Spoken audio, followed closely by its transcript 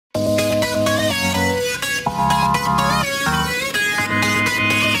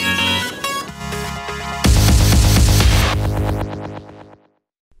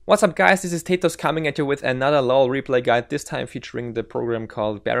What's up guys, this is Tetos coming at you with another LOL replay guide, this time featuring the program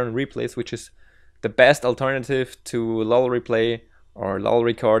called BaronReplays, which is the best alternative to LOL replay or LOL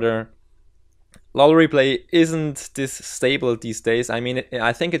recorder. LOL replay isn't this stable these days. I mean,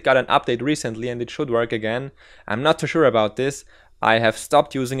 I think it got an update recently and it should work again. I'm not too sure about this. I have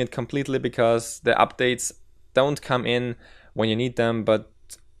stopped using it completely because the updates don't come in when you need them, but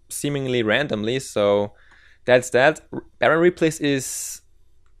seemingly randomly, so that's that. BaronReplays is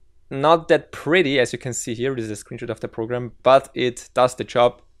not that pretty, as you can see here. This is a screenshot of the program, but it does the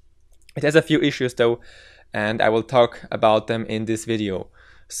job. It has a few issues though, and I will talk about them in this video.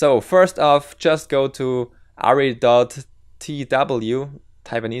 So first off, just go to ari.tw,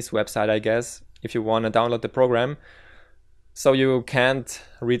 Taiwanese website I guess, if you want to download the program. So you can't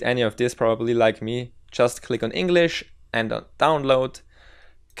read any of this probably like me. Just click on English and on download.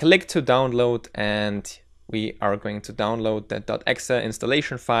 Click to download and we are going to download the .exe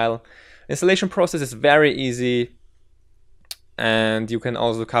installation file. Installation process is very easy, and you can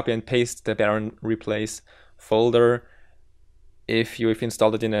also copy and paste the BaronReplays folder if you've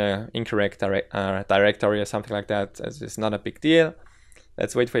installed it in an incorrect directory or something like that. It's not a big deal.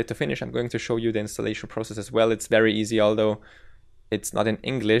 Let's wait for it to finish. I'm going to show you the installation process as well. It's very easy, although it's not in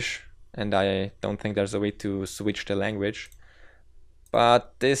English, and I don't think there's a way to switch the language.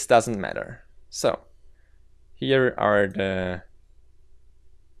 But this doesn't matter. So here are the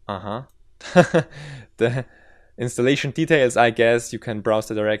the installation details, I guess. You can browse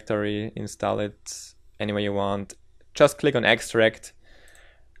the directory, install it any way you want. Just click on extract.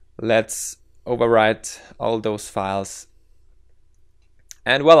 Let's overwrite all those files.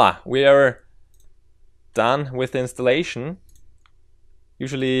 And voila, we are done with the installation.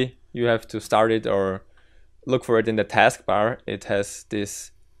 Usually you have to start it or look for it in the taskbar. It has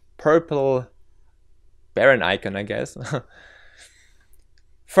this purple Baron icon, I guess.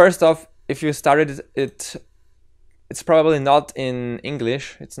 First off, if you started it, it's probably not in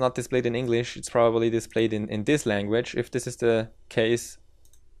English. It's not displayed in English. It's probably displayed in this language. If this is the case,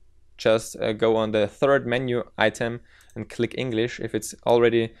 just go on the third menu item and click English. If it's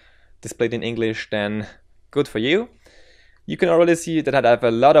already displayed in English, then good for you. You can already see that I have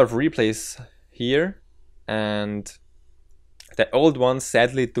a lot of replays here, and the old ones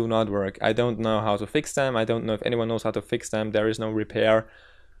sadly do not work. I don't know how to fix them. I don't know if anyone knows how to fix them. There is no repair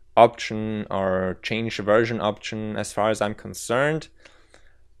option or change version option as far as I'm concerned.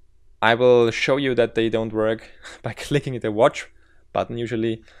 I will show you that they don't work by clicking the watch button.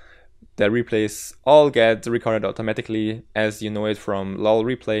 Usually the replays all get recorded automatically as you know it from LOL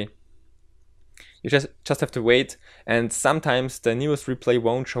replay. You just have to wait, and sometimes the newest replay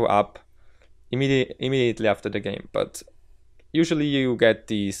won't show up immediately after the game, but usually you get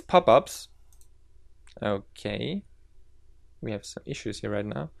these pop-ups. Okay, we have some issues here right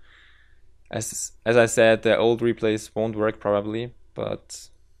now. As I said, the old replays won't work probably, but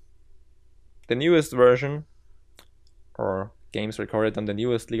the newest version, or games recorded on the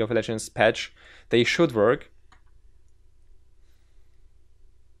newest League of Legends patch, they should work.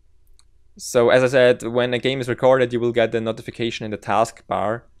 So as I said, when a game is recorded, you will get the notification in the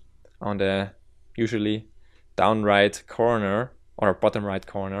taskbar on the usually down right corner or bottom right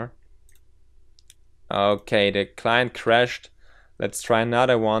corner. Okay, the client crashed. Let's try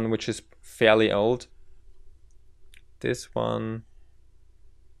another one which is fairly old. This one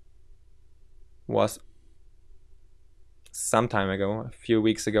was some time ago, a few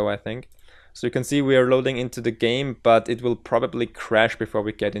weeks ago I think. So you can see we are loading into the game, but it will probably crash before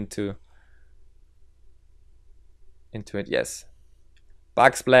we get into it. Yes,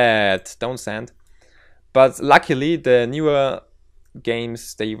 Bugsplat, don't send. But luckily the newer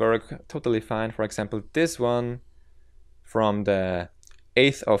games, they work totally fine. For example, this one from the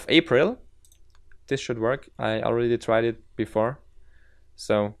 8th of April. This should work. I already tried it before.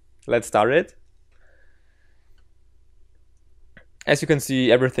 So let's start it. As you can see,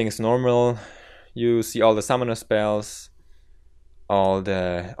 everything is normal. You see all the summoner spells, all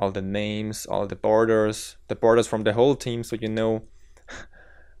the names, all the borders from the whole team, so you know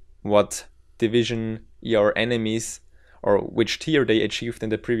what division your enemies or which tier they achieved in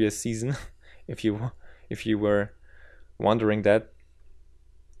the previous season, if you were wondering that.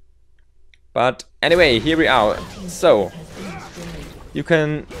 But anyway, here we are. So you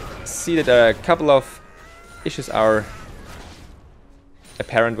can see that a couple of issues are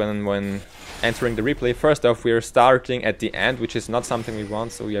apparent when entering the replay. First off, we are starting at the end, which is not something we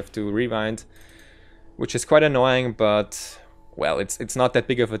want, so we have to rewind, which is quite annoying, but well, it's not that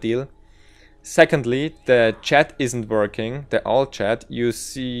big of a deal. Secondly, the chat isn't working, the alt chat. You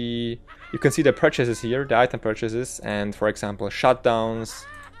can see the purchases here, the item purchases, and for example shutdowns,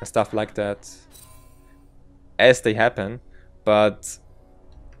 and stuff like that as they happen, but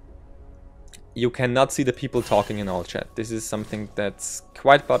you cannot see the people talking in all chat. This is something that's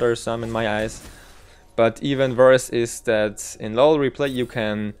quite bothersome in my eyes. But even worse is that in LOL replay you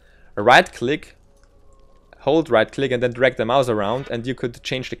can right click, hold right click and then drag the mouse around, and you could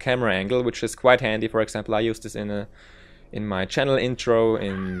change the camera angle, which is quite handy. For example, I use this in my channel intro,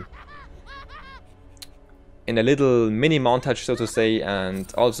 in a little mini montage, so to say,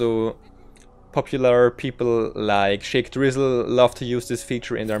 and also popular people like Shake Drizzle love to use this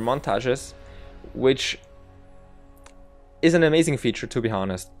feature in their montages, which is an amazing feature, to be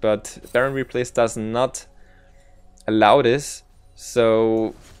honest, but BaronReplays does not allow this,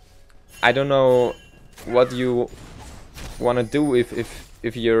 so I don't know what you want to do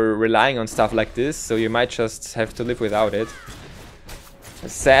if you're relying on stuff like this, so you might just have to live without it.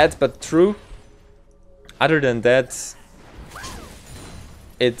 Sad but true. Other than that,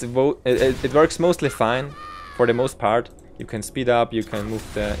 it works mostly fine for the most part. You can speed up, you can move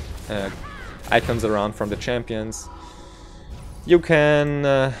the icons around from the champions. You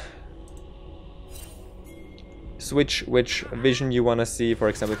can switch which vision you want to see. For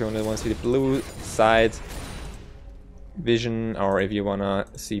example, if you want to see the blue side vision, or if you want to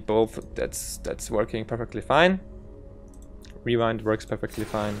see both, that's working perfectly fine. Rewind works perfectly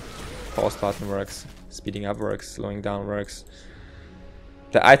fine. Pause button works. Speeding up works. Slowing down works.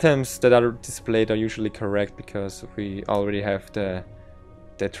 The items that are displayed are usually correct because we already have the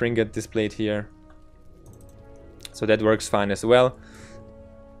trinket displayed here. So that works fine as well.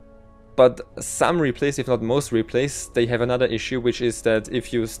 But some replays, if not most replays, they have another issue, which is that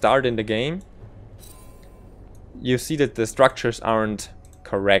if you start in the game, you see that the structures aren't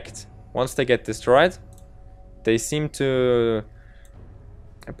correct. Once they get destroyed, they seem to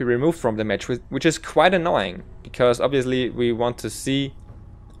be removed from the match, which is quite annoying, because obviously we want to see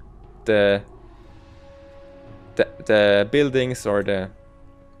the buildings or the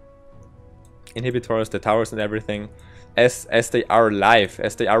inhibitors, the towers and everything as they are live,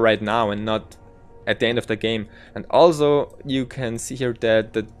 as they are right now, and not at the end of the game. And also you can see here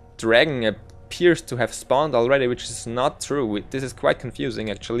that the dragon appears to have spawned already, which is not true. This is quite confusing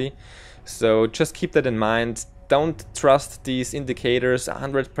actually, so just keep that in mind. Don't trust these indicators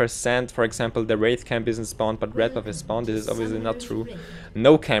 100%. For example, the Wraith camp isn't spawned, but Red Buff is spawned. This is obviously not true.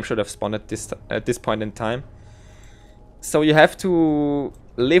 No camp should have spawned at this point in time. So you have to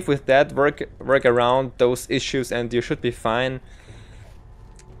live with that, work around those issues, and you should be fine.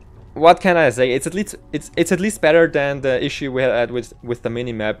 What can I say? It's at least better than the issue we had with the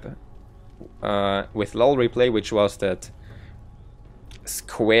minimap with LOL replay, which was that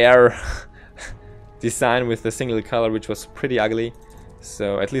square design with a single color, which was pretty ugly.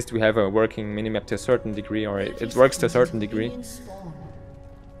 So at least we have a working minimap to a certain degree, or it works to a certain degree.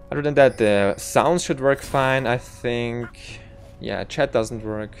 Other than that, the sounds should work fine, I think. Yeah, chat doesn't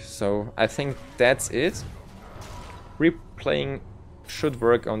work, so I think that's it. Replaying should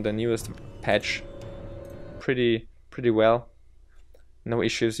work on the newest patch pretty well. No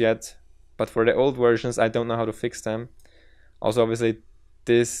issues yet, but for the old versions I don't know how to fix them. Also, obviously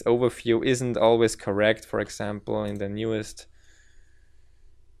this overview isn't always correct. For example, in the newest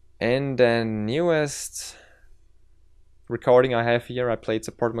recording I have here, I played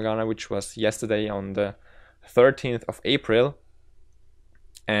Support Morgana, which was yesterday on the 13th of April,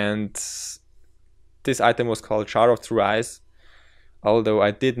 and this item was called Shard of True Eyes, although I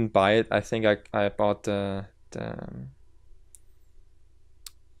didn't buy it. I think I bought the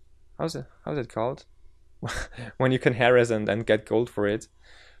how's it called? When you can harass and get gold for it,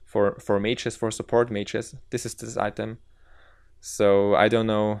 for mages, for support mages. This is this item. So I don't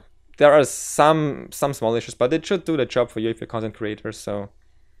know. There are some small issues, but it should do the job for you if you're a content creator. So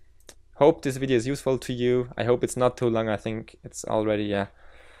hope this video is useful to you. I hope it's not too long. I think it's already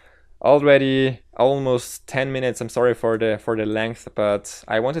almost 10 minutes. I'm sorry for the length, but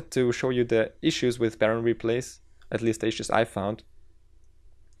I wanted to show you the issues with BaronReplays, at least the issues I found.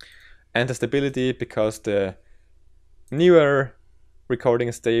 And the stability, because the newer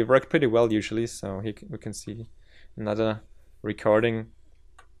recordings, they work pretty well usually. So here we can see another recording,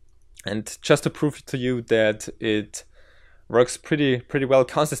 and just to prove to you that it works pretty well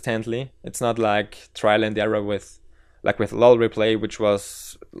consistently. It's not like trial and error with LOL replay, which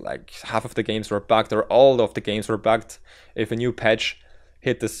was like half of the games were bugged, or all of the games were bugged if a new patch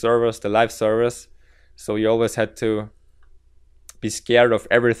hit the servers, the live servers. So you always had to be scared of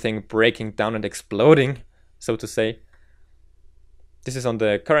everything breaking down and exploding, so to say. This is on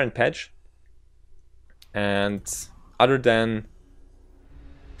the current patch, and other than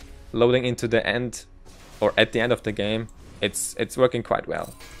loading into the end or at the end of the game, it's working quite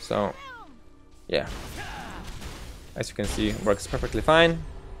well. So yeah, as you can see, works perfectly fine.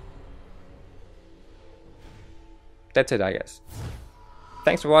 That's it, I guess.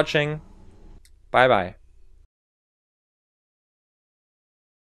 Thanks for watching. Bye bye.